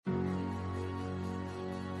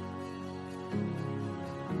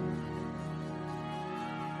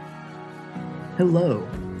Hello,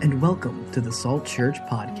 and welcome to the Salt Church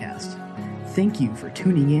Podcast. Thank you for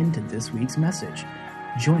tuning in to this week's message.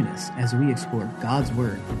 Join us as we explore God's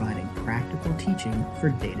Word providing practical teaching for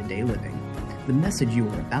day-to-day living. The message you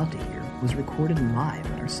are about to hear was recorded live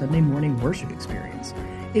at our Sunday morning worship experience.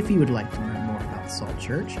 If you would like to learn more about Salt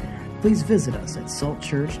Church, please visit us at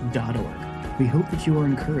saltchurch.org. We hope that you are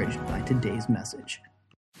encouraged by today's message.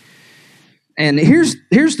 And here's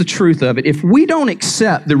the truth of it. If we don't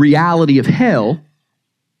accept the reality of hell,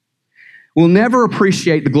 we'll never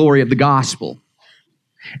appreciate the glory of the gospel.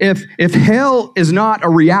 If hell is not a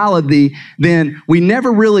reality, then we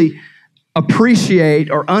never really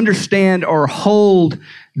appreciate or understand or hold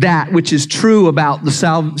that which is true about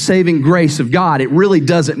the saving grace of God. It really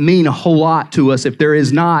doesn't mean a whole lot to us if there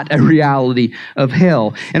is not a reality of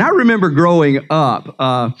hell. And I remember growing up,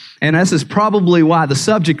 and this is probably why the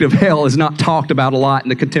subject of hell is not talked about a lot in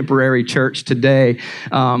the contemporary church today,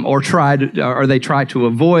 or they try to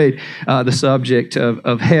avoid the subject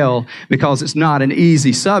of hell because it's not an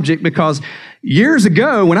easy subject. Because years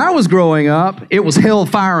ago, when I was growing up, it was hell,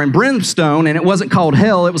 fire, and brimstone, and it wasn't called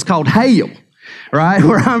hell, it was called hail. Right?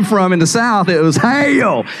 Where I'm from in the South, it was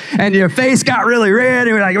hail. And your face got really red. And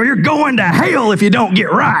you're like, well, you're going to hell if you don't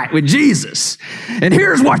get right with Jesus. And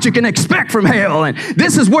here's what you can expect from hell. And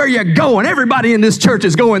this is where you're going. Everybody in this church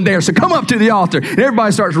is going there. So come up to the altar. And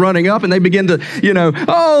everybody starts running up and they begin to,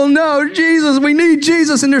 oh no, Jesus, we need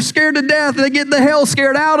Jesus. And they're scared to death. And they get the hell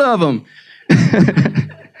scared out of them.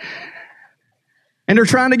 And they're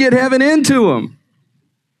trying to get heaven into them.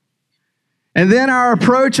 And then our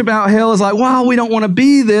approach about hell is like, wow, we don't want to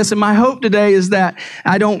be this. And my hope today is that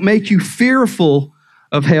I don't make you fearful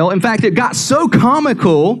of hell. In fact, it got so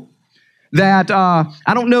comical that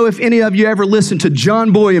I don't know if any of you ever listened to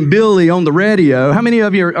John Boy and Billy on the radio. How many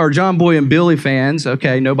of you are John Boy and Billy fans?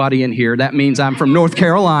 Okay, nobody in here. That means I'm from North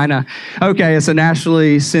Carolina. Okay, it's a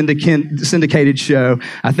nationally syndicated show.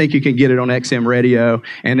 I think you can get it on XM radio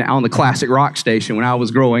and on the classic rock station. When I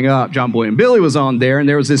was growing up, John Boy and Billy was on there, and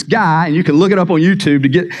there was this guy, and you can look it up on YouTube to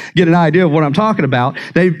get an idea of what I'm talking about.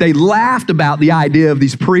 They laughed about the idea of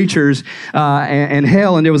these preachers and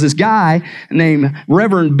hell, and there was this guy named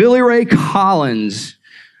Reverend Billy Ray Collins,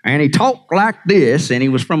 and he talked like this, and he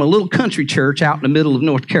was from a little country church out in the middle of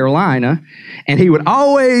North Carolina, and he would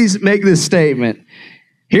always make this statement: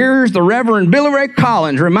 here's the Reverend Billy Ray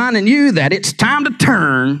Collins reminding you that it's time to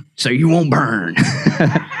turn so you won't burn.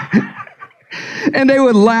 And they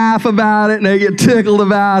would laugh about it, and they get tickled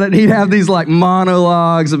about it. And he'd have these like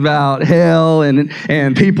monologues about hell and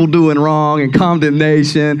people doing wrong and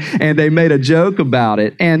condemnation, and they made a joke about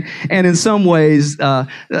it. And in some ways,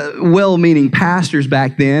 well-meaning pastors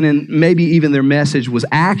back then, and maybe even their message was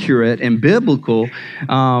accurate and biblical,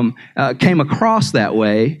 came across that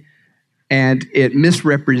way, and it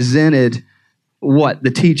misrepresented what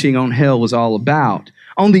the teaching on hell was all about.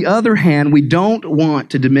 On the other hand, we don't want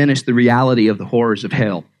to diminish the reality of the horrors of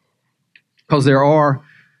hell, because there are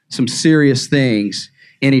some serious things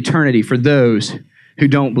in eternity for those who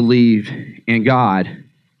don't believe in God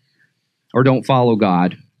or don't follow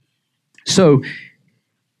God. So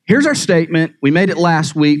here's our statement. We made it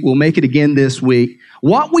last week. We'll make it again this week.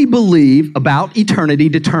 What we believe about eternity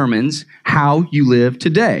determines how you live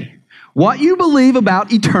today. What you believe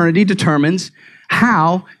about eternity determines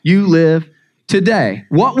how you live today.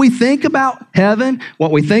 What we think about heaven,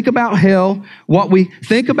 what we think about hell, what we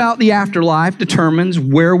think about the afterlife determines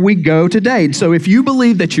where we go today. So if you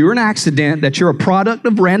believe that you're an accident, that you're a product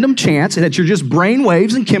of random chance, and that you're just brain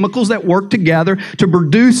waves and chemicals that work together to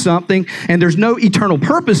produce something, and there's no eternal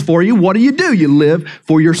purpose for you, what do? You live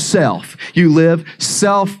for yourself. You live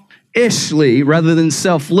selfishly rather than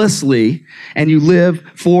selflessly, and you live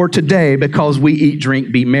for today because we eat,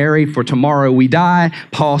 drink, be merry, for tomorrow we die.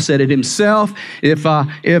 Paul said it himself. If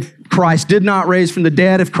Christ did not raise from the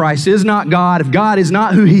dead, if Christ is not God, if God is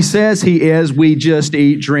not who he says he is, we just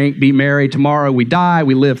eat, drink, be merry. Tomorrow we die.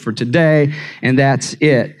 We live for today, and that's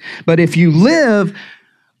it. But if you live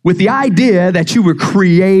with the idea that you were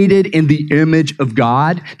created in the image of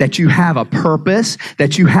God, that you have a purpose,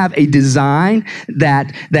 that you have a design,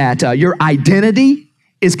 that your identity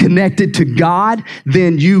is connected to God,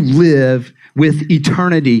 then you live with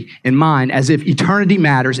eternity in mind, as if eternity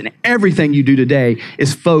matters and everything you do today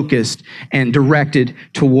is focused and directed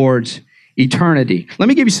towards eternity. Let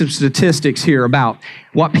me give you some statistics here about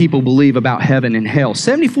what people believe about heaven and hell.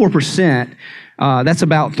 74%, that's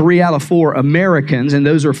about 3 out of 4 Americans, and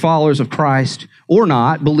those are followers of Christ or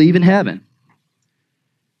not, believe in heaven.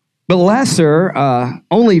 But lesser,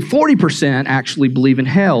 only 40% actually believe in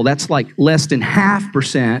hell. That's like less than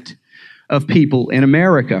 0.5% of people in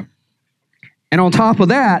America. And on top of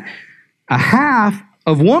that, a half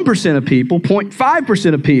of 1% of people,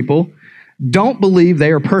 0.5% of people, don't believe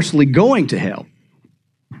they are personally going to hell.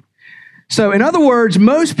 So in other words,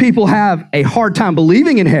 most people have a hard time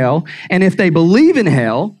believing in hell, and if they believe in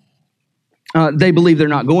hell, they believe they're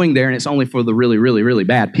not going there, and it's only for the really, really, really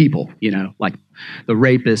bad people, like the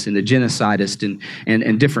rapists and the genocidists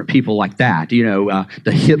and different people like that, the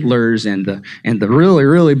Hitlers and the really,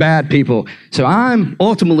 really bad people. So I'm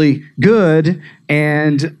ultimately good,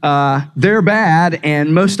 and they're bad,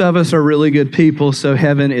 and most of us are really good people, so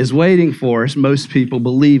heaven is waiting for us. Most people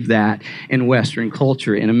believe that in Western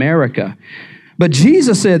culture, in America. But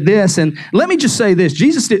Jesus said this, and let me just say this.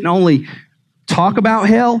 Jesus didn't only talk about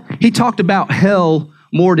hell, he talked about hell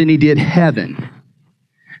more than he did heaven.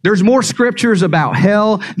 There's more scriptures about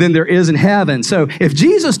hell than there is in heaven. So if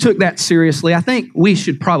Jesus took that seriously, I think we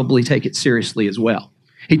should probably take it seriously as well.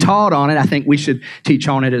 He taught on it. I think we should teach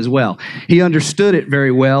on it as well. He understood it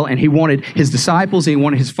very well, and he wanted his disciples, he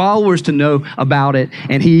wanted his followers to know about it,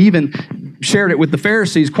 and he even shared it with the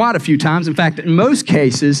Pharisees quite a few times. In fact, in most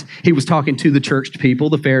cases, he was talking to the church people,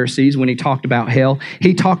 the Pharisees, when he talked about hell.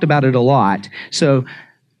 He talked about it a lot. So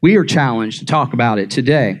we are challenged to talk about it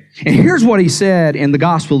today. And here's what he said in the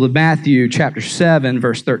Gospel of Matthew, chapter 7,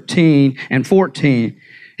 verse 13 and 14.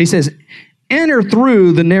 He says, "Enter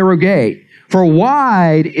through the narrow gate, for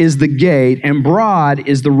wide is the gate and broad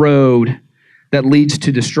is the road that leads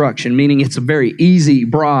to destruction," meaning it's a very easy,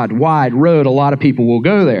 broad, wide road. A lot of people will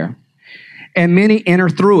go there. "And many enter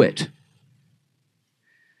through it.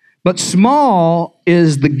 But small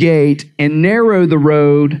is the gate and narrow the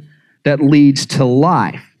road that leads to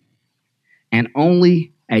life, and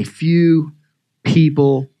only a few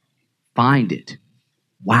people find it."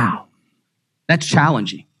 Wow. That's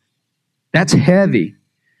challenging. That's heavy.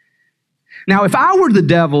 Now, if I were the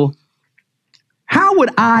devil, how would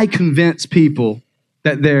I convince people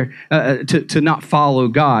that they're to not follow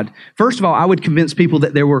God? First of all, I would convince people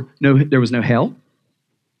that there was no hell.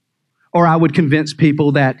 Or I would convince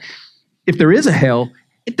people that if there is a hell,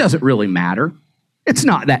 it doesn't really matter. It's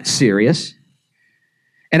not that serious.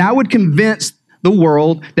 And I would convince the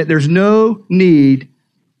world that there's no need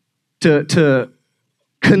to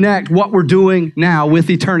connect what we're doing now with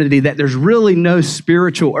eternity, that there's really no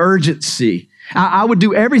spiritual urgency. I would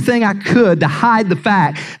do everything I could to hide the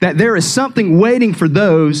fact that there is something waiting for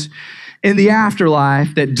those in the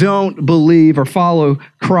afterlife that don't believe or follow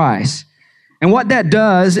Christ. And what that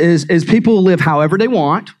does is people live however they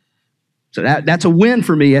want. So that's a win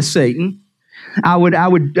for me as Satan. I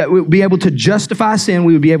would be able to justify sin.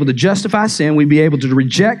 We would be able to justify sin. We'd be able to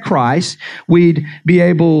reject Christ. We'd be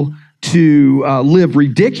able to live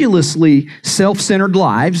ridiculously self-centered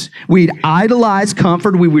lives. We'd idolize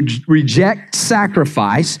comfort. We would reject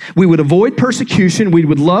sacrifice. We would avoid persecution. We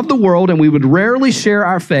would love the world, and we would rarely share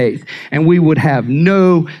our faith. And we would have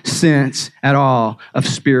no sense at all of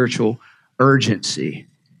spiritual urgency.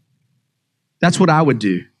 That's what I would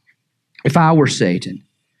do if I were Satan.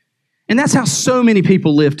 And that's how so many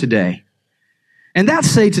people live today. And that's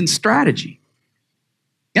Satan's strategy.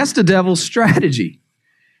 That's the devil's strategy,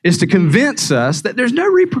 is to convince us that there's no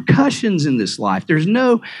repercussions in this life. There's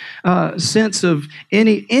no sense of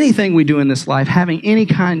anything we do in this life having any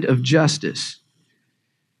kind of justice.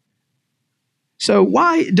 So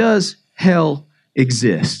why does hell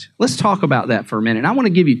exist? Let's talk about that for a minute. I want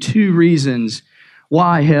to give you 2 reasons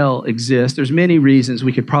why hell exists. There's many reasons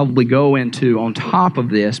we could probably go into on top of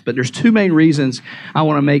this, but there's 2 main reasons I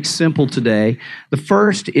want to make simple today. The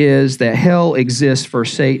first is that hell exists for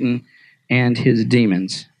Satan and his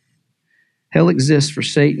demons. Hell exists for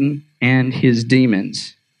Satan and his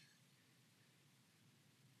demons.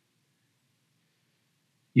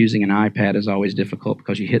 Using an iPad is always difficult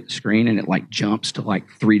because you hit the screen and it jumps to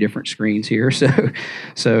 3 different screens here.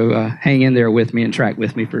 So hang in there with me and track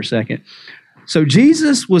with me for a second. So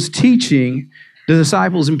Jesus was teaching the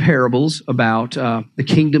disciples in parables about the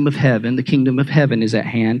kingdom of heaven. The kingdom of heaven is at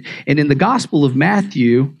hand. And in the Gospel of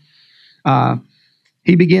Matthew,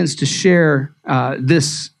 he begins to share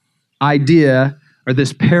this idea or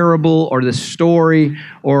this parable or this story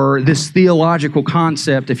or this theological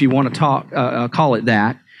concept, if you want to call it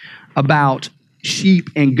that, about sheep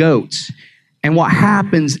and goats and what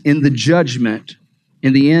happens in the judgment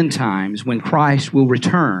in the end times when Christ will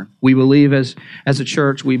return. We believe as a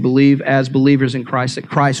church, we believe as believers in Christ that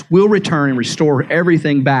Christ will return and restore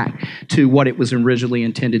everything back to what it was originally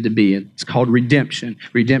intended to be. It's called redemption.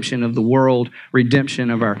 Redemption of the world, redemption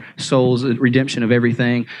of our souls, redemption of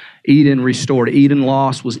everything. Eden restored. Eden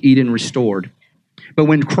lost was Eden restored. But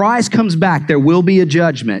when Christ comes back, there will be a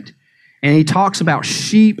judgment. And he talks about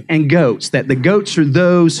sheep and goats, that the goats are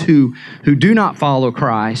those who do not follow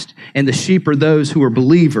Christ, and the sheep are those who are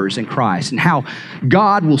believers in Christ, and how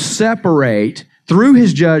God will separate through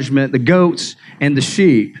his judgment the goats and the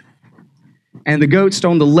sheep. And the goats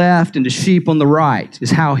on the left and the sheep on the right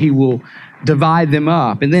is how he will divide them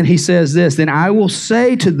up. And then he says this, then I will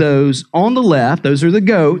say to those on the left, those are the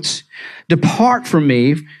goats, depart from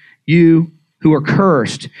me, you who are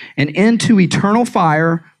cursed, and into eternal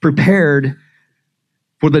fire prepared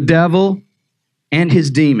for the devil and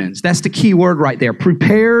his demons. That's the key word right there.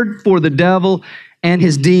 Prepared for the devil and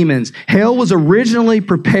his demons. Hell was originally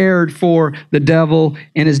prepared for the devil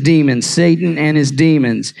and his demons, Satan and his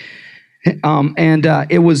demons.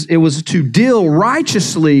 It was to deal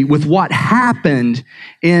righteously with what happened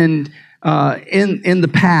in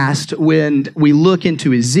the past. When we look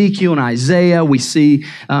into Ezekiel and Isaiah, we see,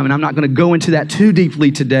 and I'm not going to go into that too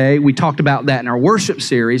deeply today. We talked about that in our worship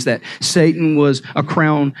series, that Satan was a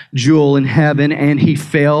crown jewel in heaven and he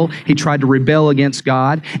fell. He tried to rebel against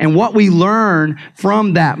God. And what we learn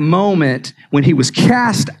from that moment when he was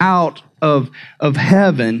cast out of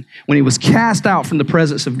heaven, when he was cast out from the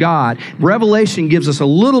presence of God, Revelation gives us a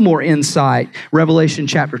little more insight. Revelation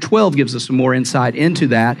chapter 12 gives us some more insight into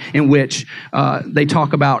that, in which they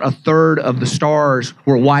talk about a third of the stars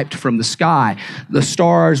were wiped from the sky. The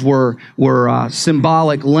stars were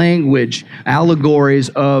symbolic language, allegories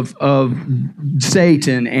of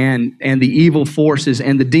Satan and the evil forces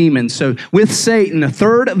and the demons. So with Satan, a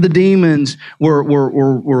third of the demons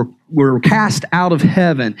were cast out of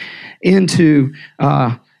heaven into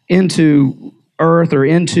earth, or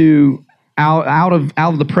out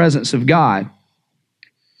of the presence of God.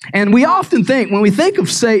 And we often think, when we think of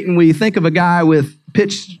Satan, we think of a guy with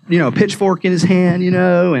pitchfork in his hand,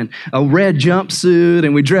 and a red jumpsuit,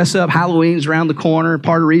 and we dress up. Halloween's around the corner.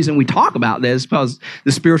 Part of the reason we talk about this is because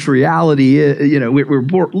the spiritual reality is, we're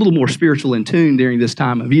a little more spiritual in tune during this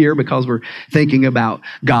time of year, because we're thinking about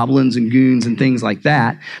goblins and goons and things like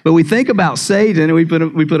that. But we think about Satan, and we put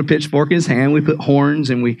a pitchfork in his hand, we put horns,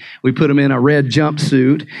 and we put him in a red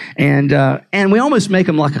jumpsuit, and we almost make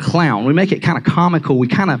him like a clown. We make it kind of comical. We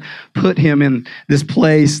kind of put him in this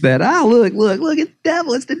place that, look at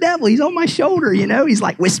devil, it's the devil. He's on my shoulder, He's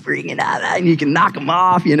like whispering, and you can knock him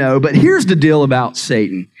off, But here's the deal about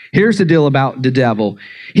Satan. Here's the deal about the devil.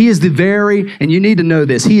 He is and you need to know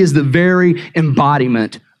this, he is the very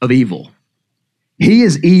embodiment of evil. He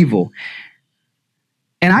is evil.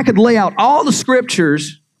 And I could lay out all the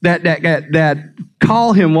scriptures that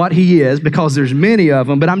call him what he is, because there's many of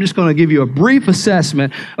them, but I'm just going to give you a brief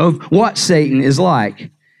assessment of what Satan is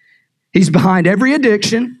like. He's behind every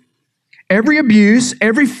addiction, every abuse,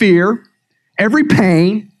 every fear, every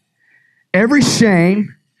pain, every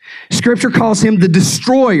shame. Scripture calls him the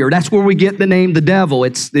destroyer. That's where we get the name the devil.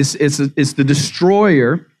 It's the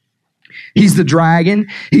destroyer. He's the dragon.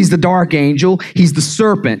 He's the dark angel. He's the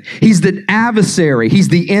serpent. He's the adversary. He's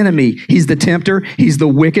the enemy. He's the tempter. He's the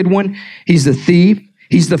wicked one. He's the thief.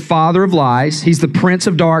 He's the father of lies. He's the prince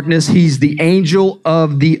of darkness. He's the angel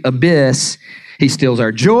of the abyss. He steals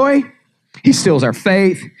our joy. He steals our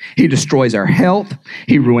faith. He destroys our health.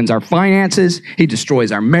 He ruins our finances. He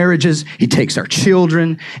destroys our marriages. He takes our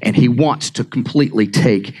children, and he wants to completely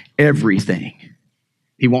take everything.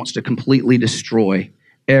 He wants to completely destroy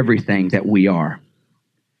everything that we are.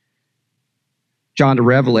 John the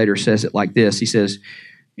Revelator says it like this. He says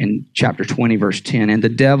in chapter 20, verse 10, and the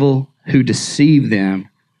devil who deceived them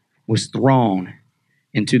was thrown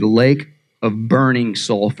into the lake of burning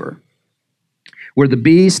sulfur, where the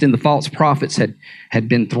beast and the false prophets had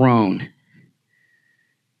been thrown.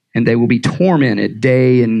 And they will be tormented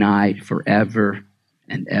day and night forever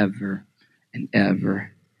and ever and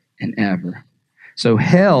ever and ever. So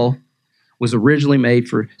hell was originally made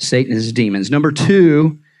for Satan and his demons. Number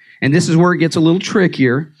two, and this is where it gets a little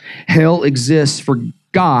trickier, hell exists for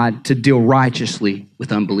God to deal righteously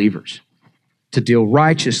with unbelievers. To deal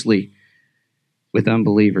righteously with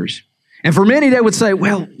unbelievers. And for many, they would say,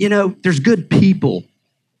 well, there's good people.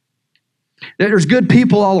 There's good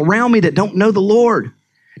people all around me that don't know the Lord,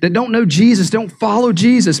 that don't know Jesus, don't follow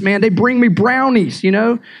Jesus. Man, they bring me brownies,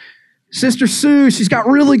 Sister Sue, she's got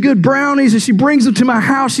really good brownies and she brings them to my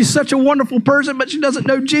house. She's such a wonderful person, but she doesn't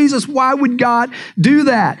know Jesus. Why would God do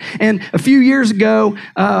that? And a few years ago,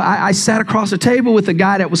 I sat across a table with a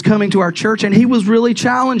guy that was coming to our church, and he was really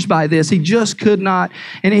challenged by this. He just could not.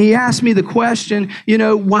 And he asked me the question,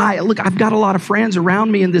 why? Look, I've got a lot of friends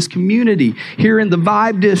around me in this community here in the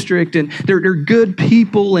Vibe District, and they're good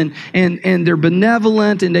people, and they're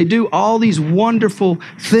benevolent, and they do all these wonderful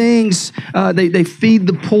things. They feed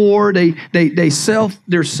the poor.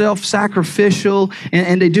 they're self-sacrificial,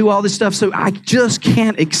 and they do all this stuff. So I just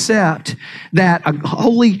can't accept that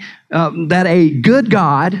that a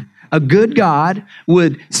good God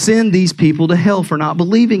would send these people to hell for not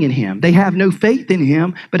believing in him. They have no faith in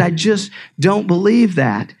him, but I just don't believe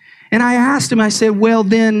that. And I asked him, I said, well,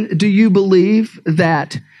 then, do you believe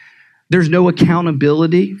that there's no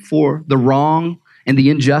accountability for the wrong and the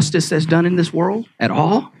injustice that's done in this world at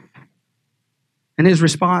all? And his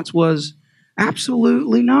response was,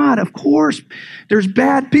 absolutely not. Of course, there's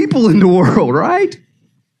bad people in the world, right?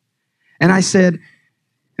 And I said,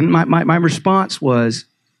 and my response was,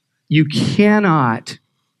 you cannot,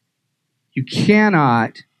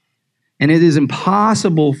 and it is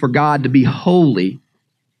impossible for God to be holy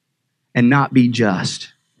and not be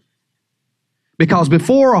just. Because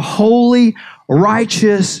before a holy,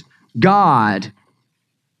 righteous God,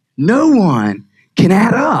 no one can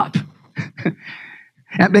add up.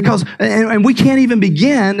 And we can't even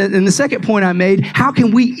begin, and the second point I made, how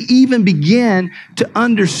can we even begin to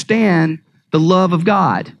understand the love of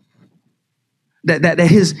God? That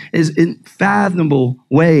his unfathomable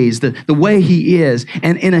ways, the way he is,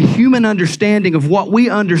 and in a human understanding of what we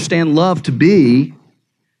understand love to be,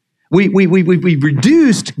 we've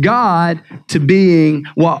reduced God to being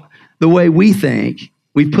the way we think.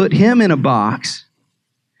 We put him in a box.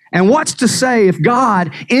 And what's to say if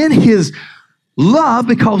God, in his love,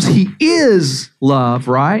 because he is love,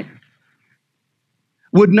 right,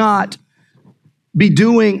 would not be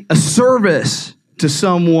doing a service to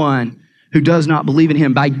someone who does not believe in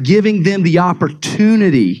him by giving them the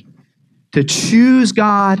opportunity to choose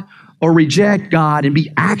God or reject God and be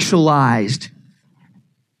actualized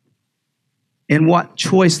in what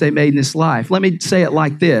choice they made in this life. Let me say it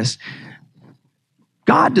like this.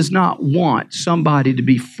 God does not want somebody to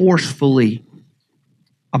be forcefully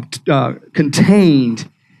contained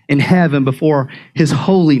in heaven before his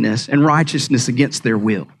holiness and righteousness against their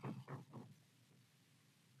will.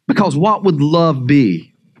 Because what would love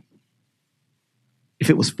be if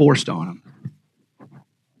it was forced on them?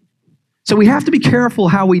 So we have to be careful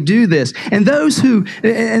how we do this. And those who,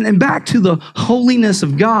 and back to the holiness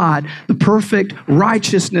of God, the perfect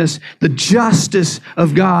righteousness, the justice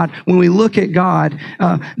of God, when we look at God,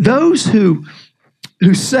 those who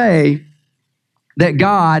say that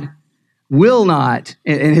God will not,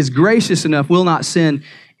 and is gracious enough, will not send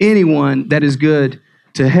anyone that is good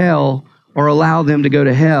to hell or allow them to go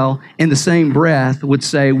to hell, in the same breath would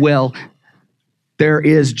say, well, there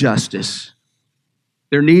is justice.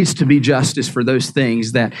 There needs to be justice for those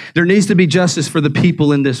things there needs to be justice for the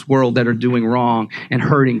people in this world that are doing wrong and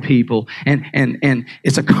hurting people. And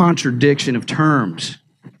it's a contradiction of terms.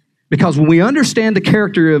 Because when we understand the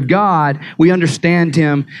character of God, we understand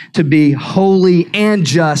him to be holy and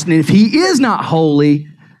just. And if he is not holy,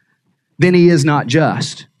 then he is not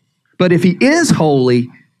just. But if he is holy,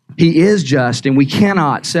 he is just, and we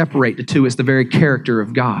cannot separate the two. It's the very character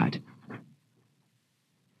of God.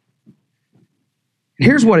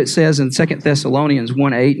 Here's what it says in 2 Thessalonians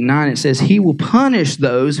 1:8 and 9. It says, he will punish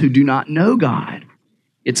those who do not know God.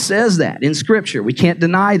 It says that in Scripture. We can't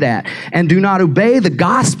deny that. And do not obey the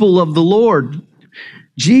gospel of the Lord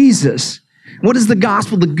Jesus. What is the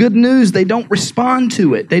gospel? The good news. They don't respond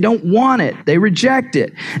to it. They don't want it. They reject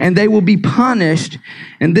it. And they will be punished.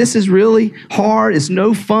 And this is really hard. It's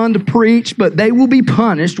no fun to preach, but they will be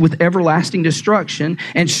punished with everlasting destruction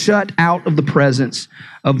and shut out of the presence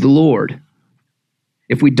of the Lord.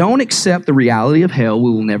 If we don't accept the reality of hell,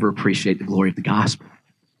 we will never appreciate the glory of the gospel.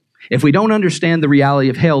 If we don't understand the reality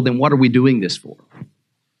of hell, then what are we doing this for?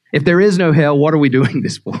 If there is no hell, what are we doing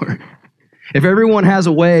this for? If everyone has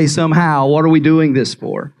a way somehow, what are we doing this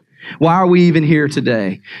for? Why are we even here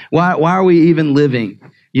today? Why are we even living,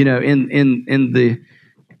 in the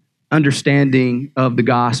understanding of the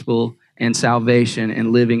gospel and salvation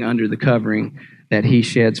and living under the covering that he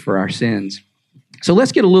sheds for our sins? So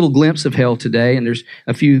let's get a little glimpse of hell today, and there's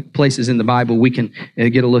a few places in the Bible we can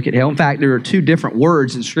get a look at hell. In fact, there are two different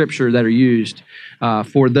words in Scripture that are used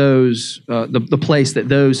for those, the place that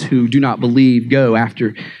those who do not believe go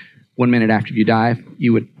after 1 minute after you die.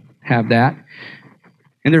 You would have that.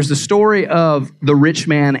 And there's the story of the rich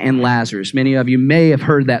man and Lazarus. Many of you may have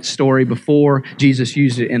heard that story before. Jesus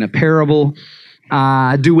used it in a parable.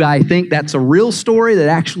 Do I think that's a real story that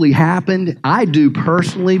actually happened? I do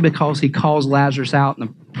personally, because he calls Lazarus out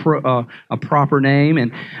in a proper name,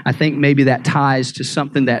 and I think maybe that ties to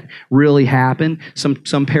something that really happened.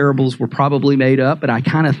 Some parables were probably made up, but I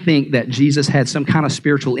kind of think that Jesus had some kind of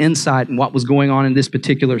spiritual insight in what was going on in this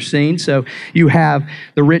particular scene. So you have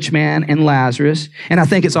the rich man and Lazarus, and I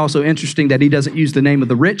think it's also interesting that he doesn't use the name of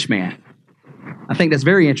the rich man. I think that's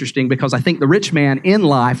very interesting because I think the rich man in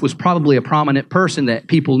life was probably a prominent person that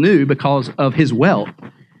people knew because of his wealth.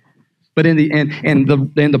 But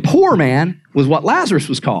the poor man was what Lazarus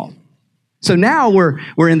was called. So now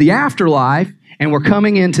we're in the afterlife, and we're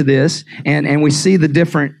coming into this, and we see the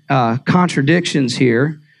different contradictions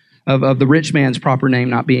here of the rich man's proper name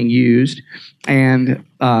not being used, and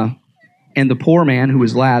the poor man who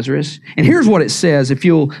was Lazarus. And here's what it says. If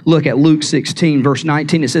you'll look at Luke 16, verse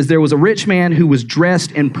 19, it says, "There was a rich man who was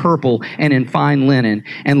dressed in purple and in fine linen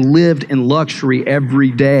and lived in luxury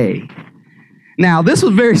every day." Now, this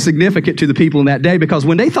was very significant to the people in that day because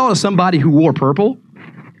when they thought of somebody who wore purple,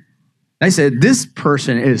 they said, this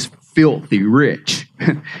person is filthy rich.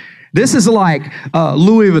 This is like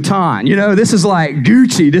Louis Vuitton, this is like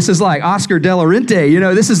Gucci, this is like Oscar de la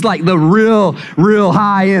Renta, this is like the real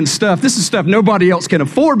high-end stuff. This is stuff nobody else can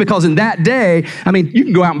afford because in that day, you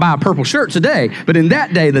can go out and buy a purple shirt today, but in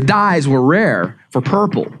that day, the dyes were rare for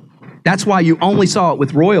purple. That's why you only saw it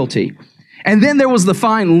with royalty. And then there was the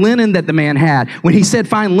fine linen that the man had. When he said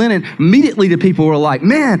fine linen, immediately the people were like,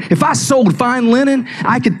 man, if I sold fine linen,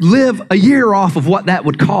 I could live a year off of what that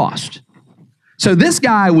would cost. So this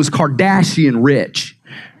guy was Kardashian rich.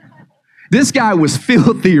 This guy was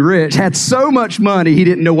filthy rich, had so much money he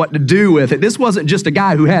didn't know what to do with it. This wasn't just a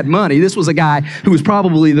guy who had money. This was a guy who was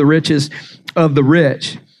probably the richest of the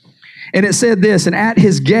rich. And it said this, "And at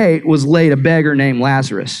his gate was laid a beggar named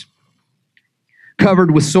Lazarus, covered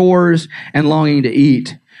with sores and longing to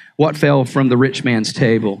eat what fell from the rich man's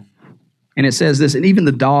table." And it says this, "And even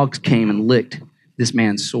the dogs came and licked this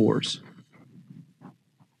man's sores."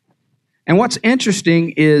 And what's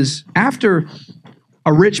interesting is after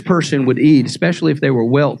a rich person would eat, especially if they were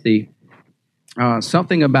wealthy,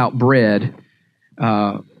 something about bread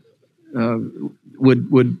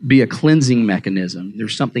would be a cleansing mechanism.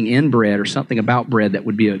 There's something in bread or something about bread that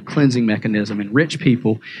would be a cleansing mechanism. And rich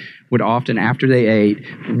people would often, after they ate,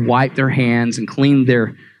 wipe their hands and clean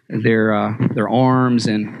their arms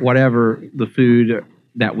and whatever the food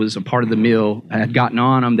that was a part of the meal had gotten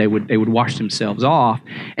on them. They would wash themselves off,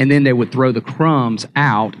 and then they would throw the crumbs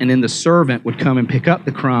out, and then the servant would come and pick up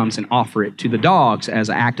the crumbs and offer it to the dogs as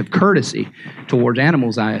an act of courtesy towards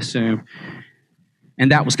animals, I assume.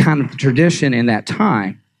 And that was kind of the tradition in that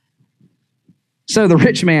time. So the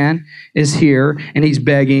rich man is here, and he's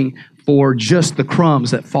begging for just the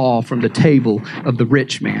crumbs that fall from the table of the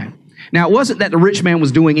rich man. Now, it wasn't that the rich man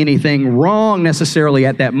was doing anything wrong necessarily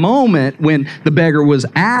at that moment when the beggar was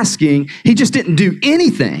asking. He just didn't do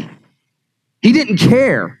anything. He didn't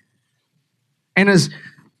care. And his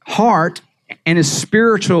heart and his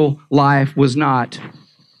spiritual life was not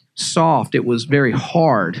soft. It was very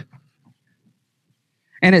hard.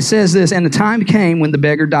 And it says this, "And the time came when the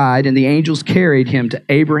beggar died, and the angels carried him to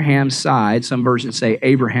Abraham's side." Some versions say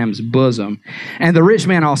Abraham's bosom. "And the rich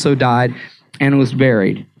man also died and was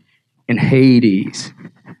buried in Hades."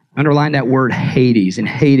 Underline that word Hades, in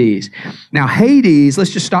Hades. Now Hades,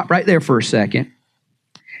 let's just stop right there for a second.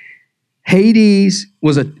 Hades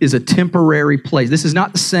is a temporary place. This is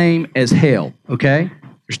not the same as hell, okay?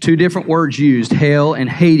 There's two different words used, hell and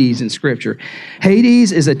Hades in Scripture.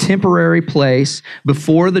 Hades is a temporary place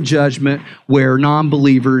before the judgment where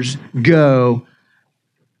non-believers go,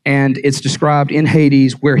 and it's described in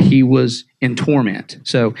Hades where he was in torment.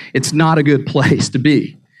 So it's not a good place to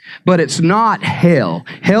be. But it's not hell.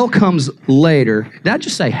 Hell comes later. Did I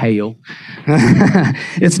just say hell?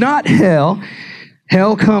 It's not hell.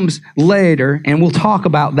 Hell comes later, and we'll talk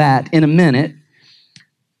about that in a minute.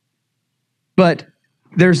 But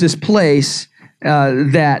there's this place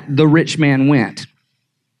that the rich man went.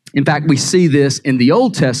 In fact, we see this in the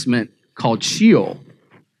Old Testament called Sheol.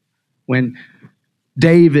 When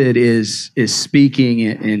David is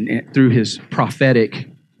speaking through his prophetic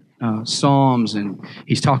Psalms, and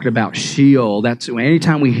he's talking about Sheol. That's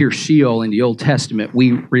anytime we hear Sheol in the Old Testament,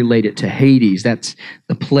 we relate it to Hades. That's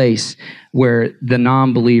the place where the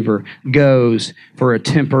non-believer goes for a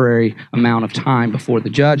temporary amount of time before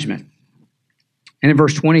the judgment. And in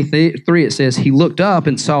verse 23, it says, "He looked up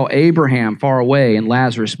and saw Abraham far away and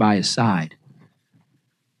Lazarus by his side."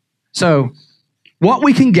 So what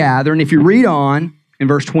we can gather, and if you read on, in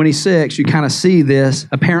verse 26, you kind of see this.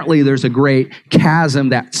 Apparently, there's a great chasm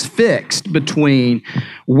that's fixed between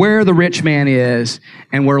where the rich man is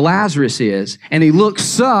and where Lazarus is. And he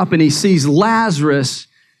looks up and he sees Lazarus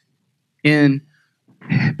in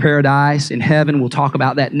paradise, in heaven. We'll talk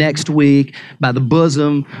about that next week, by the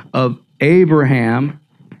bosom of Abraham.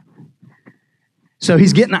 So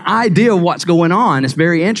he's getting an idea of what's going on. It's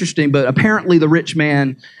very interesting, but apparently the rich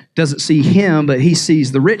man doesn't see him, but he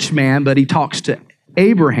sees the rich man, but he talks to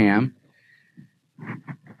Abraham.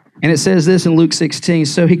 And it says this in Luke 16,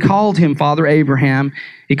 so he called him, Father Abraham,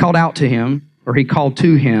 he called out to him, or he called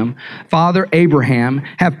to him, Father Abraham,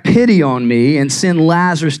 have pity on me and send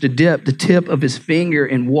Lazarus to dip the tip of his finger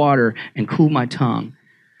in water and cool my tongue,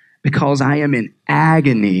 because I am in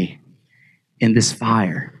agony in this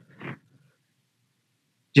fire.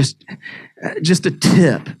 Just a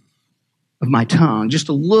tip of my tongue, just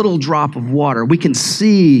a little drop of water. We can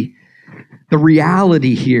see the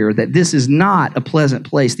reality here that this is not a pleasant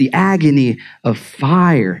place. The agony of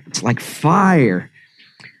fire. It's like fire.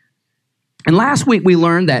 And last week we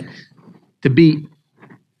learned that to be,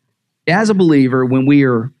 as a believer, when we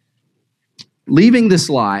are leaving this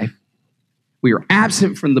life, we are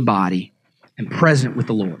absent from the body and present with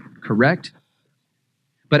the Lord, correct?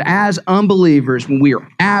 But as unbelievers, when we are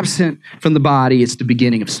absent from the body, it's the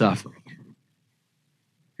beginning of suffering.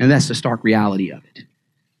 And that's the stark reality of it.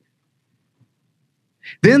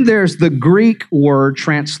 Then there's the Greek word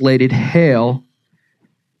translated hell,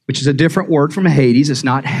 which is a different word from Hades. It's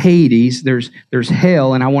not Hades. There's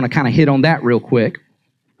hell, and I want to kind of hit on that real quick.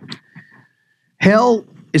 Hell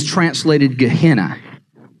is translated Gehenna.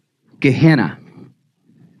 Gehenna.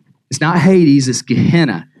 It's not Hades, it's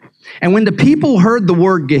Gehenna. And when the people heard the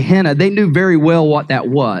word Gehenna, they knew very well what that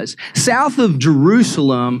was. South of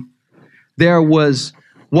Jerusalem, there was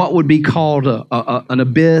what would be called an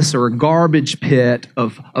abyss or a garbage pit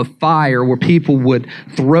of fire where people would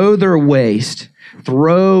throw their waste,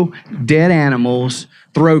 throw dead animals,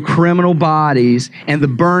 throw criminal bodies, and the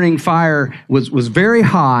burning fire was very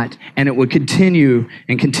hot, and it would continue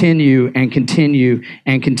and continue and continue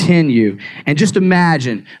and continue. And just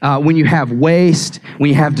imagine when you have waste, when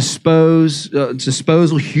you have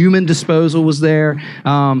disposal, human disposal was there,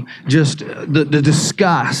 just the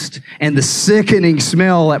disgust and the sickening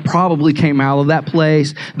smell that probably came out of that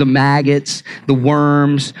place, the maggots, the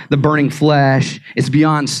worms, the burning flesh, it's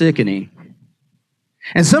beyond sickening.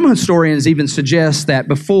 And some historians even suggest that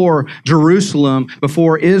before Jerusalem,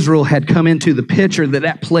 before Israel had come into the picture,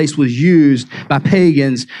 that place was used by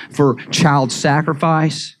pagans for child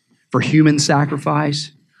sacrifice, for human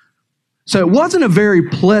sacrifice. So it wasn't a very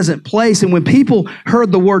pleasant place. And when people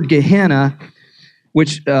heard the word Gehenna,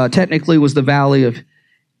 which technically was the valley of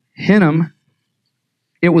Hinnom,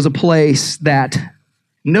 it was a place that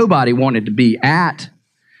nobody wanted to be at,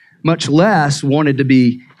 much less wanted to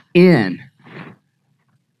be in.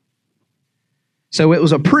 So it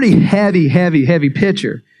was a pretty heavy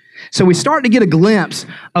picture. So we start to get a glimpse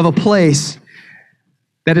of a place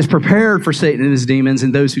that is prepared for Satan and his demons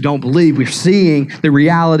and those who don't believe. We're seeing the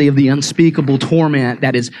reality of the unspeakable torment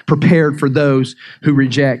that is prepared for those who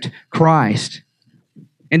reject Christ.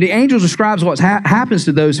 And the angel describes what happens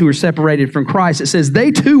to those who are separated from Christ. It says,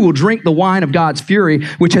 they too will drink the wine of God's fury,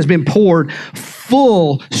 which has been poured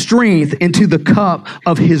full strength into the cup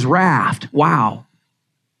of his wrath. Wow.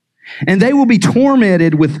 And they will be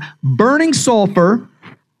tormented with burning sulfur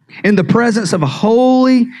in the presence of the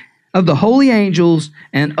holy angels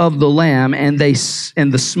and of the Lamb, and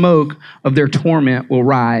the smoke of their torment will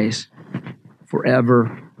rise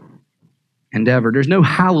forever and ever. There's no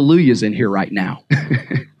hallelujahs in here right now.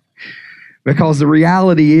 Because the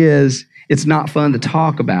reality is, it's not fun to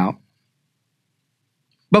talk about.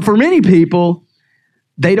 But for many people,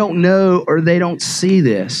 they don't know or they don't see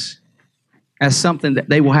this as something that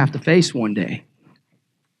they will have to face one day.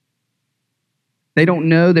 They don't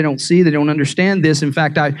know, they don't see, they don't understand this. In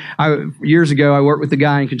fact, I years ago, I worked with a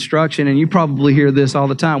guy in construction, and you probably hear this all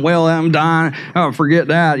the time. Well, I'm dying. Oh, forget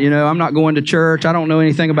that. I'm not going to church. I don't know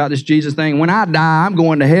anything about this Jesus thing. When I die, I'm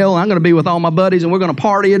going to hell. I'm going to be with all my buddies, and we're going to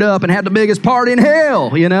party it up and have the biggest party in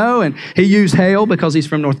hell, And he used hell because he's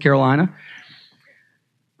from North Carolina.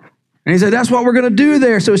 And he said, that's what we're going to do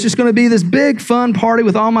there. So it's just going to be this big fun party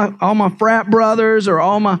with all my frat brothers or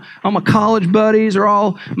all my college buddies or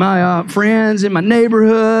all my friends in my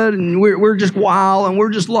neighborhood. And we're just wild and we're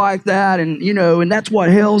just like that. And, and that's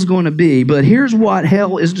what hell's going to be. But here's what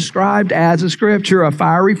hell is described as in Scripture, a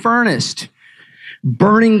fiery furnace,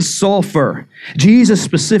 burning sulfur. Jesus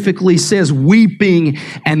specifically says weeping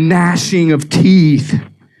and gnashing of teeth.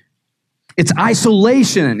 It's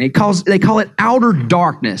isolation. They call it outer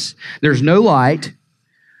darkness. There's no light.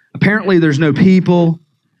 Apparently, there's no people,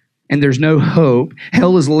 and there's no hope.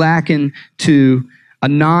 Hell is likened to a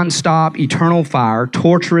nonstop eternal fire,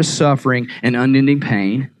 torturous suffering, and unending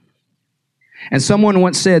pain. And someone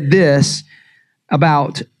once said this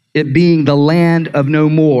about it being the land of no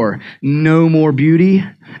more. No more beauty,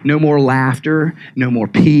 no more laughter, no more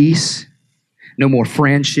peace, no more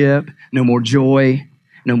friendship, no more joy,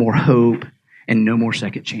 no more hope, and no more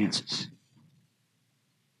second chances.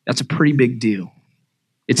 That's a pretty big deal.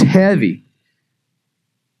 It's heavy.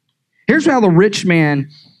 Here's how the rich man,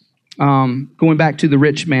 going back to the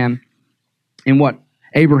rich man and what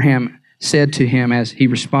Abraham said to him as he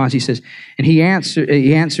responds. He says, and he answered,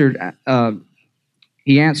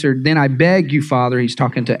 then I beg you, Father, he's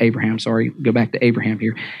talking to Abraham, sorry, go back to Abraham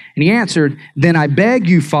here. And he answered, then I beg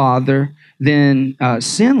you, Father, then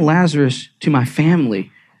send Lazarus to my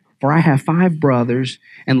family, for I have 5 brothers,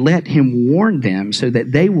 and let him warn them so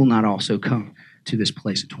that they will not also come to this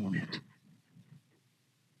place of torment.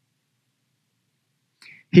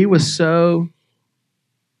 He was so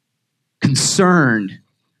concerned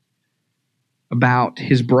about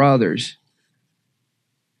his brothers.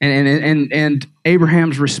 And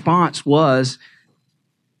Abraham's response was,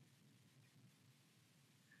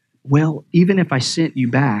 well, even if I sent you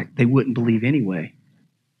back, they wouldn't believe anyway.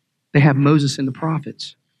 They have Moses and the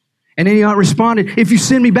prophets. And then he responded, if you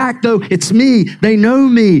send me back, though, it's me. They know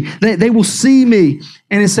me. They will see me.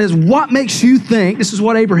 And it says, what makes you think, this is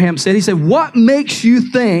what Abraham said, he said, what makes you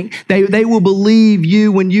think they will believe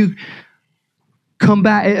you when you come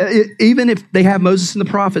back, even if they have Moses and the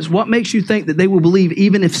prophets, what makes you think that they will believe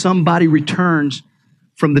even if somebody returns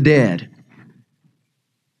from the dead?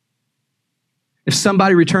 If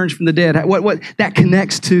somebody returns from the dead, what that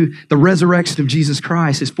connects to the resurrection of Jesus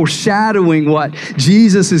Christ, is foreshadowing what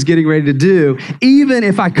Jesus is getting ready to do. Even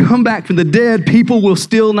if I come back from the dead, people will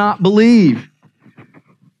still not believe.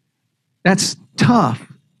 That's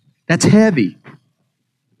tough. That's heavy.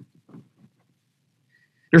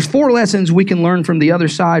 There's 4 lessons we can learn from the other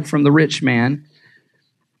side, from the rich man,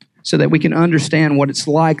 so that we can understand what it's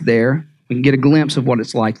like there. We can get a glimpse of what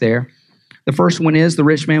it's like there. The first one is the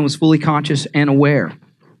rich man was fully conscious and aware.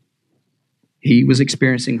 He was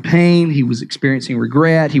experiencing pain. He was experiencing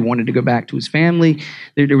regret. He wanted to go back to his family.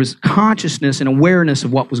 There was consciousness and awareness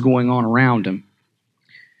of what was going on around him.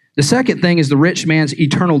 The second thing is the rich man's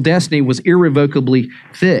eternal destiny was irrevocably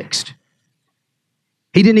fixed.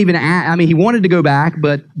 He didn't even, he wanted to go back,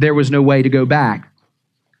 but there was no way to go back.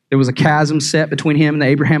 There was a chasm set between him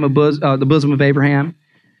and the bosom of Abraham,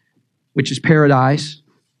 which is paradise.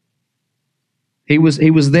 He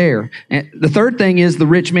was there. And the third thing is the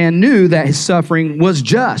rich man knew that his suffering was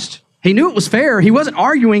just. He knew it was fair. He wasn't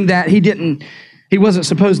arguing that he wasn't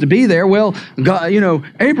supposed to be there. Well, God,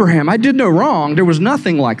 Abraham, I did no wrong. There was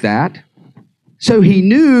nothing like that. So he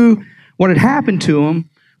knew what had happened to him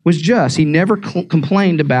was just. He never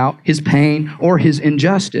complained about his pain or his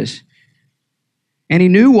injustice. And he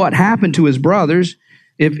knew what happened to his brothers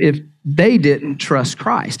if they didn't trust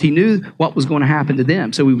Christ. He knew what was going to happen to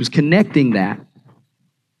them. So he was connecting that.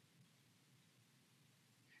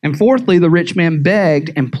 And fourthly, the rich man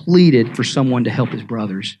begged and pleaded for someone to help his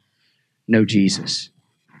brothers know Jesus.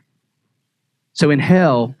 So in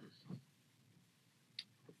hell,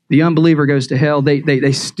 the unbeliever goes to hell.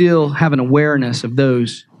 They still have an awareness of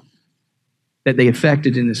those that they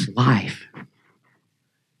affected in this life.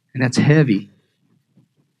 And that's heavy.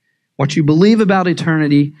 What you believe about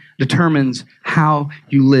eternity determines how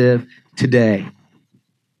you live today.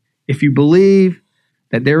 If you believe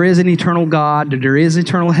that there is an eternal God, that there is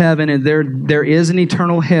eternal heaven, and there is an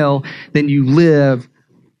eternal hell, then you live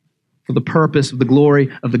for the purpose of the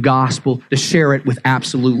glory of the gospel, to share it with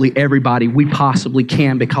absolutely everybody we possibly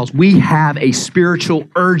can, because we have a spiritual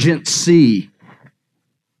urgency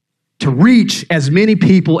to reach as many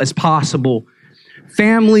people as possible.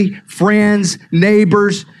 Family, friends,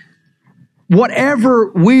 neighbors,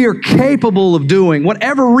 whatever we are capable of doing,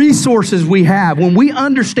 whatever resources we have, when we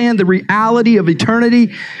understand the reality of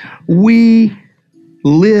eternity, we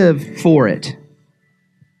live for it.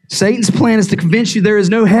 Satan's plan is to convince you there is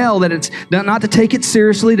no hell, that it's not to take it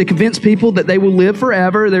seriously, to convince people that they will live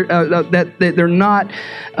forever, that they're not,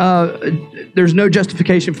 there's no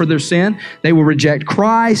justification for their sin. They will reject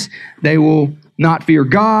Christ. They will not fear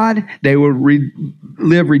God. They will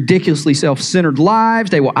live ridiculously self-centered lives.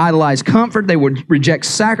 They will idolize comfort. They will reject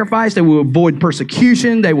sacrifice. They will avoid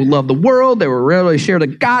persecution. They will love the world. They will rarely share the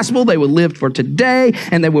gospel. They will live for today,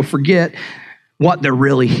 and they will forget what they're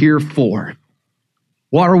really here for.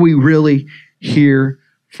 What are we really here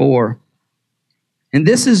for? And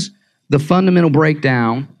this is the fundamental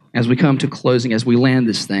breakdown as we come to closing, as we land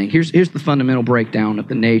this thing. Here's the fundamental breakdown of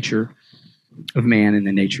the nature of man and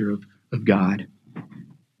the nature of God.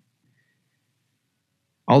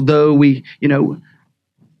 Although we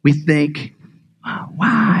think,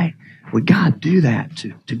 why would God do that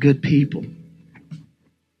to good people?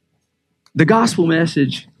 The gospel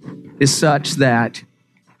message is such that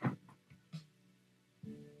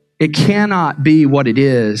it cannot be what it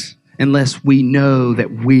is unless we know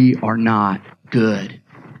that we are not good.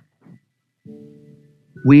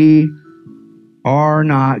 We are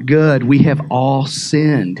not good. We have all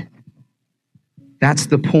sinned. That's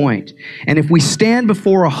the point. And if we stand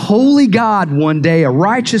before a holy God one day, a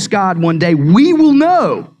righteous God one day, we will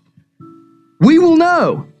know. We will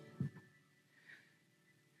know.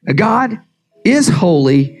 God is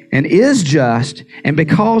holy and is just, and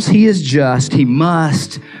because He is just, He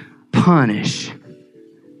must punish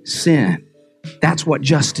sin. That's what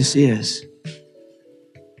justice is.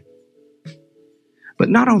 But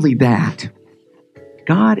not only that,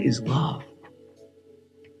 God is love.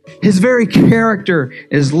 His very character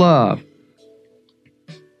is love.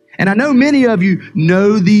 And I know many of you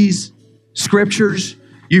know these scriptures.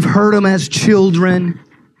 You've heard them as children.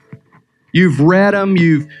 You've read them.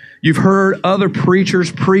 You've heard other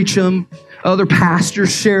preachers preach them. Other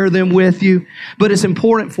pastors share them with you. But it's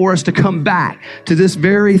important for us to come back to this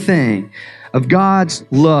very thing of God's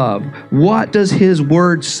love. What does His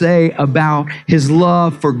Word say about His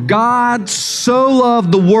love? For God so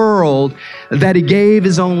loved the world that He gave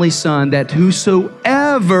His only Son, that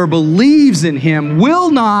whosoever believes in Him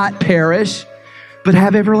will not perish, but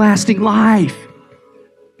have everlasting life.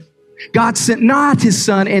 God sent not His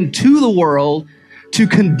Son into the world to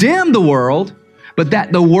condemn the world, but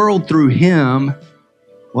that the world through Him,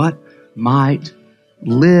 what? Might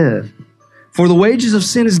live. For the wages of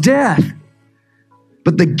sin is death.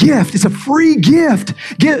 But the gift is a free gift.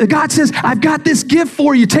 God says, I've got this gift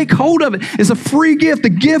for you. Take hold of it. It's a free gift. The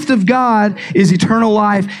gift of God is eternal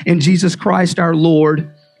life in Jesus Christ our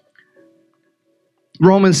Lord.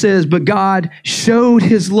 Romans says, but God showed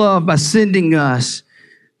His love by sending us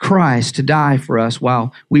Christ to die for us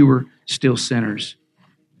while we were still sinners.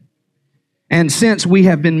 And since we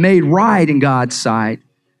have been made right in God's sight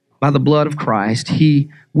by the blood of Christ, He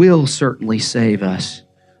will certainly save us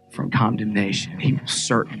from condemnation. He will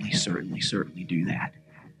certainly do that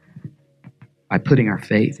by putting our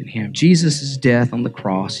faith in Him. Jesus' death on the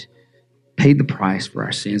cross paid the price for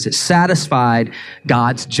our sins. It satisfied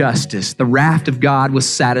God's justice. The wrath of God was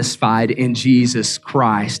satisfied in Jesus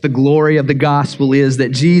Christ. The glory of the gospel is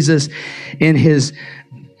that Jesus, in His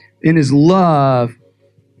love,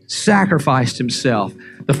 sacrificed Himself.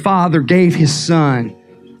 The Father gave His Son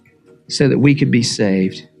so that we could be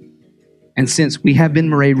saved. And since we have been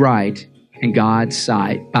made right in God's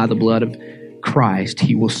sight by the blood of Christ,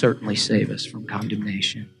 He will certainly save us from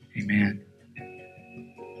condemnation. Amen.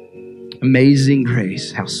 Amazing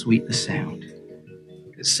grace, how sweet the sound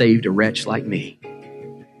that saved a wretch like me.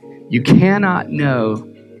 You cannot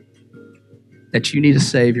know that you need a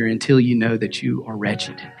Savior until you know that you are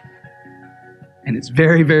wretched. And it's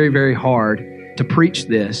very, very, very hard to preach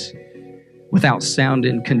this without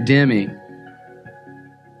sounding condemning.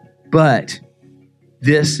 But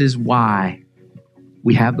this is why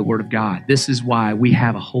we have the Word of God. This is why we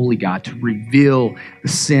have a holy God to reveal the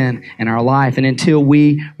sin in our life. And until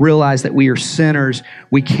we realize that we are sinners,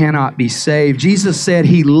 we cannot be saved. Jesus said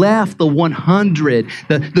He left the 100.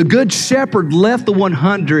 The good shepherd left the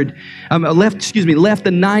 100, left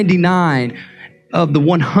the 99 of the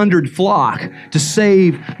 100 flock to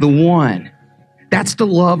save the one. That's the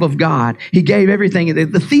love of God. He gave everything.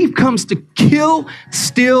 The thief comes to kill,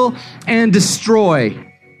 steal, and destroy.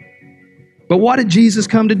 But what did Jesus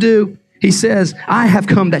come to do? He says, I have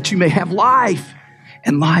come that you may have life,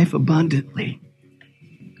 and life abundantly.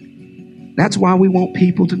 That's why we want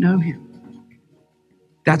people to know Him.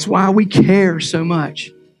 That's why we care so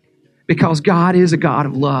much. Because God is a God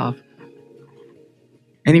of love.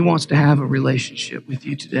 And He wants to have a relationship with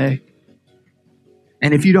you today.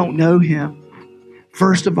 And if you don't know Him,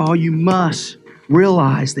 first of all, you must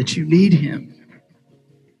realize that you need Him.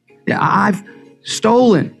 Yeah, I've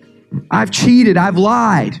stolen. I've cheated. I've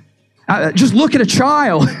lied. Just look at a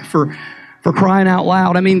child for crying out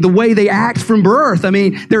loud. I mean, the way they act from birth. I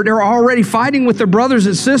mean, they're already fighting with their brothers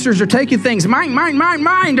and sisters. They're taking things,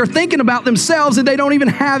 mine. They're thinking about themselves, and they don't even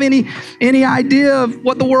have any idea of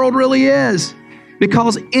what the world really is.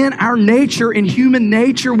 Because in our nature, in human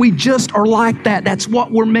nature, we just are like that. That's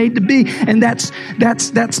what we're made to be. And that's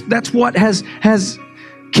what has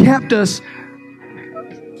kept us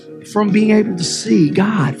from being able to see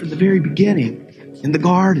God from the very beginning in the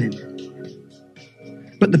garden.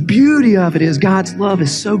 But the beauty of it is God's love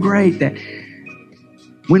is so great that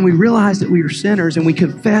when we realize that we are sinners and we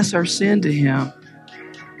confess our sin to Him,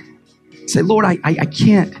 say, Lord, I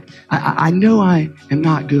can't. I know I am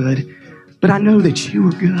not good. But I know that you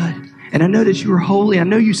are good. And I know that you are holy. I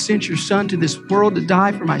know you sent your Son to this world to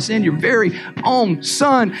die for my sin, your very own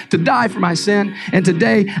Son to die for my sin. And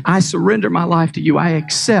today I surrender my life to you. I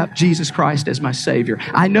accept Jesus Christ as my Savior.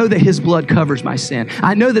 I know that His blood covers my sin.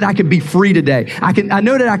 I know that I can be free today. I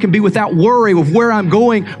know that I can be without worry of where I'm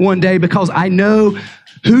going one day because I know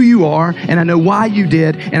who you are, and I know why you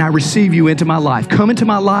did, and I receive you into my life. Come into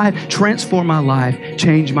my life, transform my life,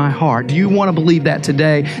 change my heart. Do you want to believe that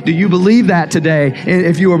today? Do you believe that today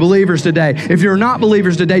if you are believers today? If you're not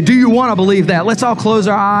believers today, do you want to believe that? Let's all close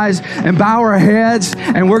our eyes and bow our heads,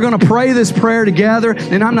 and we're going to pray this prayer together,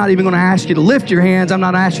 and I'm not even going to ask you to lift your hands. I'm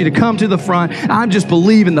not asking you to come to the front. I'm just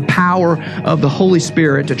believing the power of the Holy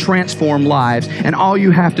Spirit to transform lives, and all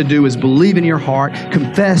you have to do is believe in your heart,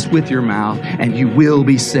 confess with your mouth, and you will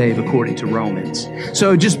be saved according to Romans.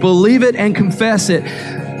 So just believe it and confess it.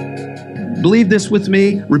 Believe this with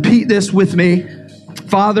me. Repeat this with me.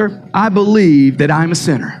 Father, I believe that I'm a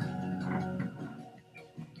sinner,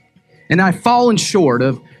 and I've fallen short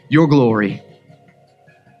of your glory.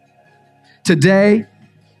 Today,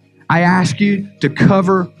 I ask you to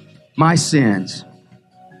cover my sins.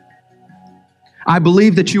 I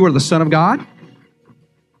believe that you are the Son of God.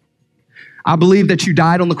 I believe that you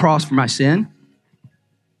died on the cross for my sin.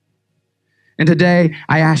 And today,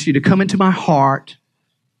 I ask you to come into my heart,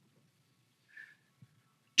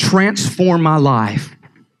 transform my life.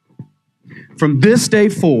 From this day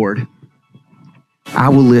forward, I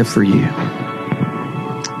will live for you.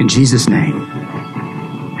 In Jesus' name,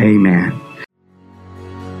 amen.